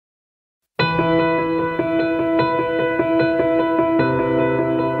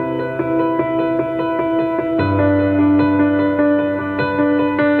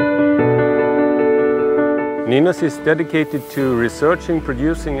Nynas is dedicated to researching,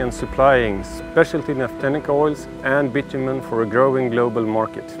 producing and supplying specialty naphthenic oils and bitumen for a growing global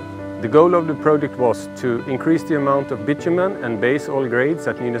market. The goal of the project was to increase the amount of bitumen and base oil grades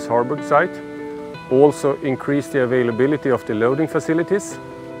at Nynas Harburg site, also increase the availability of the loading facilities,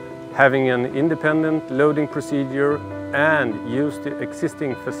 having an independent loading procedure and use the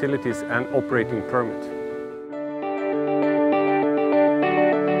existing facilities and operating permit.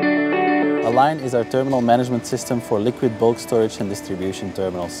 ALINE is our terminal management system for liquid bulk storage and distribution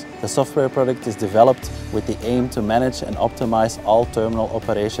terminals. The software product is developed with the aim to manage and optimize all terminal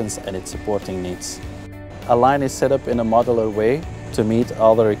operations and its supporting needs. ALINE is set up in a modular way to meet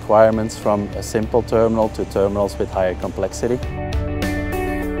all the requirements from a simple terminal to terminals with higher complexity.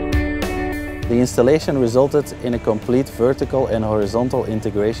 The installation resulted in a complete vertical and horizontal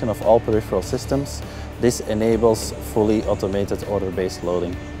integration of all peripheral systems. This enables fully automated order-based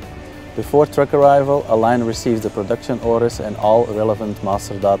loading. Before truck arrival, ALINE receives the production orders and all relevant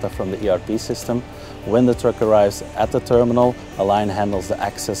master data from the ERP system. When the truck arrives at the terminal, ALINE handles the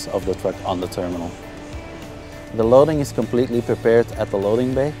access of the truck on the terminal. The loading is completely prepared at the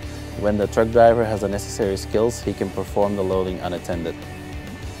loading bay. When the truck driver has the necessary skills, he can perform the loading unattended.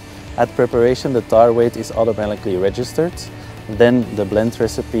 At preparation, the tar weight is automatically registered. Then the blend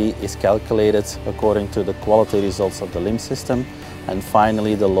recipe is calculated according to the quality results of the LIM system. And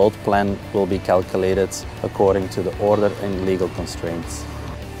finally, the load plan will be calculated according to the order and legal constraints.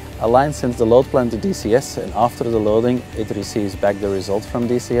 ALINE sends the load plan to DCS, and after the loading, it receives back the results from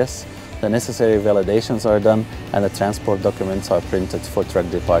DCS. The necessary validations are done and the transport documents are printed for truck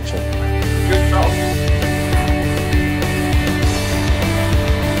departure. Good job.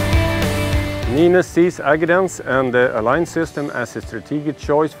 Nynas sees Agidens and the ALINE system as a strategic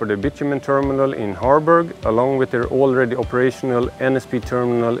choice for the bitumen terminal in Harburg, along with their already operational NSP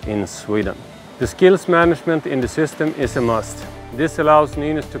terminal in Sweden. The skills management in the system is a must. This allows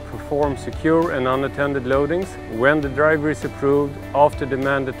Nynas to perform secure and unattended loadings when the driver is approved after the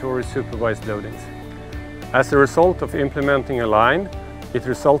mandatory supervised loadings. As a result of implementing ALINE, it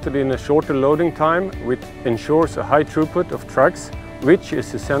resulted in a shorter loading time, which ensures a high throughput of trucks, which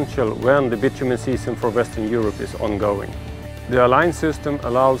is essential when the bitumen season for Western Europe is ongoing. The ALINE system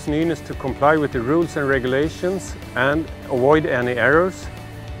allows Nynas to comply with the rules and regulations and avoid any errors,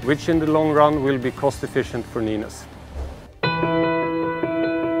 which in the long run will be cost efficient for Nynas.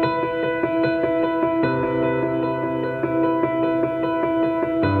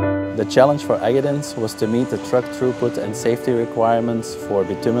 The challenge for Agidens was to meet the truck throughput and safety requirements for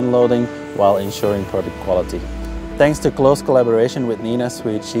bitumen loading while ensuring product quality. Thanks to close collaboration with Nynas,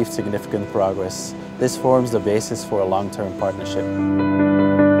 we achieved significant progress. This forms the basis for a long-term partnership.